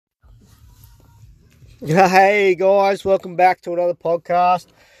Hey guys, welcome back to another podcast.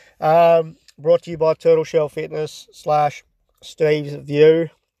 Brought to you by Turtle Shell Fitness / Steve's View.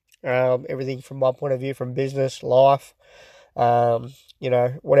 Everything from my point of view, from business, life,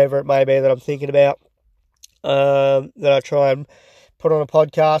 whatever it may be that I'm thinking about. That I try and put on a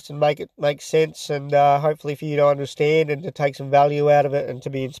podcast and make it make sense, and hopefully for you to understand and to take some value out of it, and to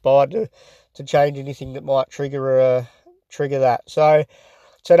be inspired to change anything that might trigger that. So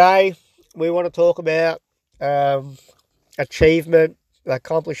today we want to talk about achievement,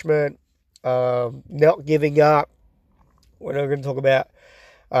 accomplishment, not giving up. We're going to talk about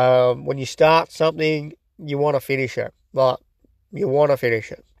when you start something, you want to finish it. Like, you want to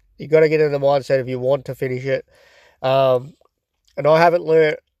finish it. You got to get in the mindset of you want to finish it. And I haven't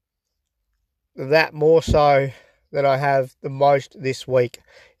learnt that more so than I have the most this week,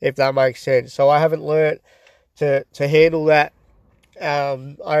 if that makes sense. So I haven't learnt to handle that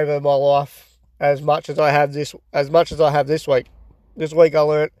over my life as much as I have this week. This week I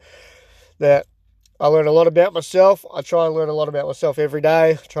learned a lot about myself. I try and learn a lot about myself every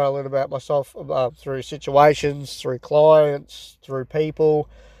day. I try and learn about myself through situations, through clients, through people,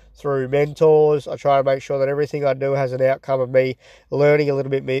 through mentors. I try to make sure that everything I do has an outcome of me learning a little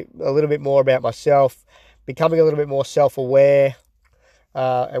bit more about myself, becoming a little bit more self-aware,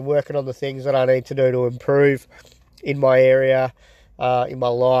 and working on the things that I need to do to improve in my area, in my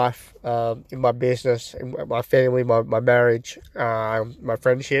life, in my business, in my family, my marriage, my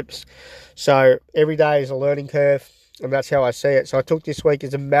friendships. So every day is a learning curve, and that's how I see it. So I took this week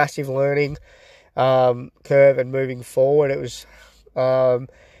as a massive learning curve, and moving forward,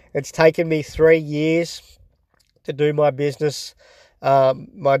 it's taken me 3 years to do my business,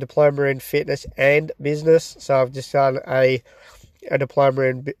 my diploma in fitness and business. So I've just done a diploma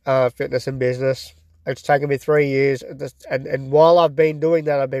in fitness and business. It's taken me 3 years, and while I've been doing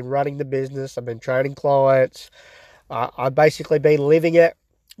that, I've been running the business, I've been training clients, I've basically been living it,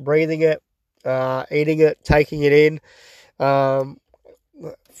 breathing it, eating it, taking it in. For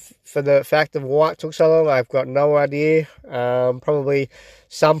the fact of why it took so long, I've got no idea. Probably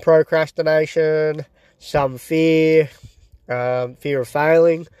some procrastination, some fear of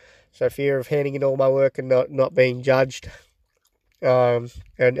failing, so fear of handing in all my work and not being judged, and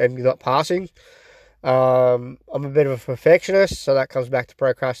not passing. I'm a bit of a perfectionist, so that comes back to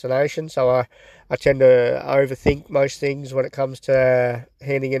procrastination. So I tend to overthink most things when it comes to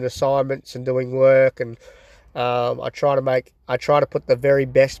handing in assignments and doing work, and I try to put the very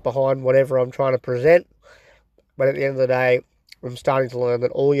best behind whatever I'm trying to present. But at the end of the day, I'm starting to learn that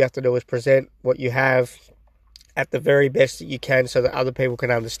all you have to do is present what you have at the very best that you can, so that other people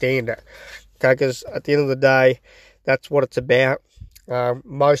can understand it. Okay, because at the end of the day, that's what it's about.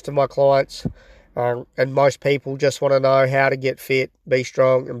 Most of my clients and most people just want to know how to get fit, be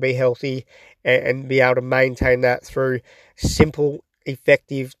strong, and be healthy, and be able to maintain that through simple,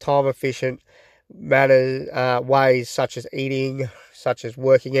 effective, time-efficient ways, such as eating, such as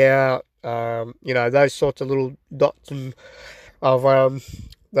working out, those sorts of little dots of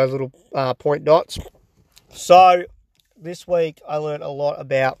those little point dots. So this week I learned a lot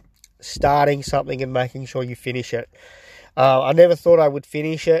about starting something and making sure you finish it. I never thought I would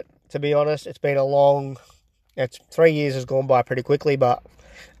finish it, to be honest. It's 3 years has gone by pretty quickly, but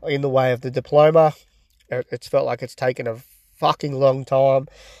in the way of the diploma, it's felt like it's taken a fucking long time.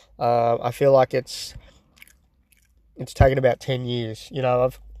 I feel like it's taken about 10 years.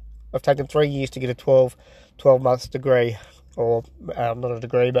 I've taken 3 years to get a 12 months degree, or not a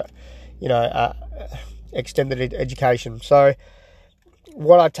degree, but extended education. So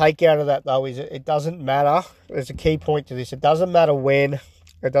what I take out of that, though, is it doesn't matter. There's a key point to this. It doesn't matter when,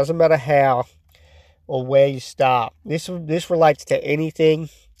 it doesn't matter how or where you start. This relates to anything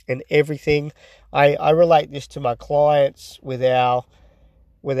and everything. I relate this to my clients with our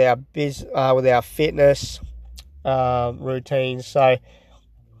fitness routines. So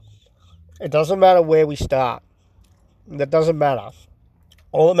it doesn't matter where we start. That doesn't matter.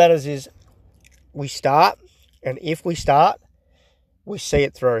 All that matters is we start, and if we start, we see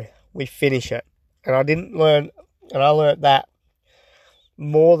it through. We finish it. And I learned that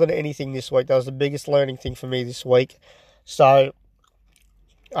more than anything this week. That was the biggest learning thing for me this week. So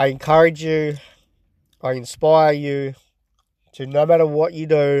I encourage you, I inspire you to, no matter what you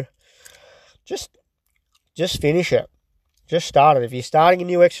do, just finish it. Just start it. If you're starting a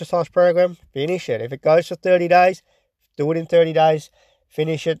new exercise program, finish it. If it goes for 30 days, do it in 30 days.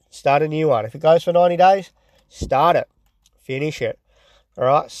 Finish it. Start a new one. If it goes for 90 days, start it. Finish it. All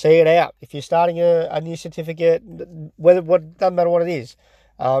right, see it out. If you're starting a new certificate, doesn't matter what it is,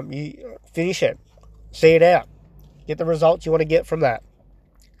 you finish it, see it out, get the results you want to get from that.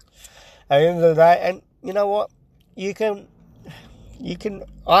 At the end of the day, you know what?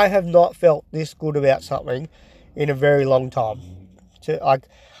 I have not felt this good about something in a very long time. I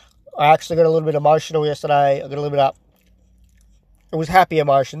actually got a little bit emotional yesterday. I got a little bit up. It was happy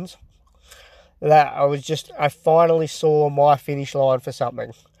emotions. That I finally saw my finish line for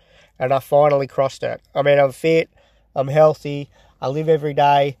something. And I finally crossed it. I mean, I'm fit. I'm healthy. I live every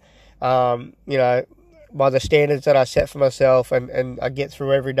day, by the standards that I set for myself, and I get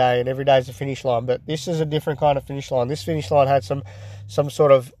through every day, and every day is a finish line. But this is a different kind of finish line. This finish line had some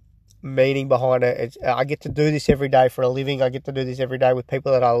sort of meaning behind it. I get to do this every day for a living. I get to do this every day with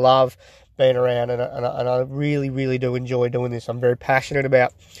people that I love being around, and I really, really do enjoy doing this. I'm very passionate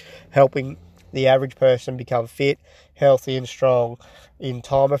about helping the average person become fit, healthy, and strong in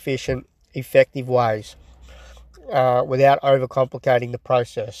time-efficient, effective ways without overcomplicating the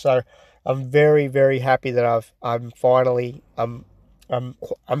process. So I'm very, very happy that I'm finally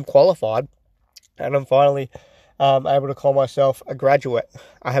qualified, and I'm finally able to call myself a graduate.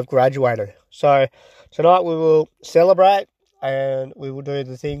 I have graduated. So tonight we will celebrate, and we will do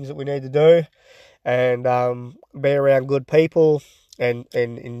the things that we need to do, and be around good people, and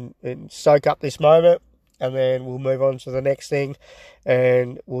soak up this moment, and then we'll move on to the next thing,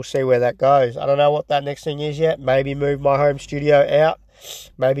 and we'll see where that goes. I don't know what that next thing is yet. Maybe move my home studio out.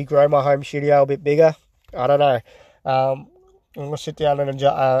 Maybe grow my home studio a bit bigger. I don't know. I'm going to sit down and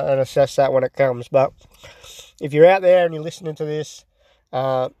assess that when it comes. But if you're out there and you're listening to this,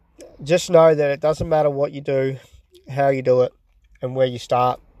 just know that it doesn't matter what you do, how you do it, and where you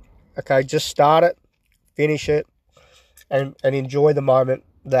start. Okay, just start it, finish it, and enjoy the moment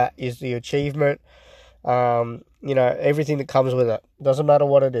that is the achievement. Everything that comes with it. Doesn't matter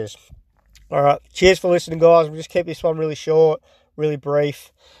what it is. All right. Cheers for listening, guys. We'll just keep this one really short, really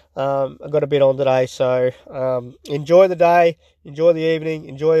brief. I've got a bit on today, so enjoy the day, enjoy the evening,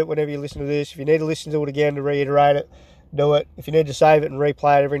 enjoy it whenever you listen to this. If you need to listen to it again to reiterate it, do it. If you need to save it and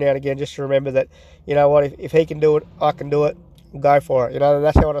replay it every now and again, just to remember that, you know what, if he can do it, I can do it. Go for it.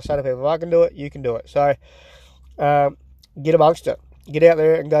 That's how I say to people. If I can do it, you can do it. So get amongst it. Get out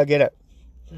there and go get it.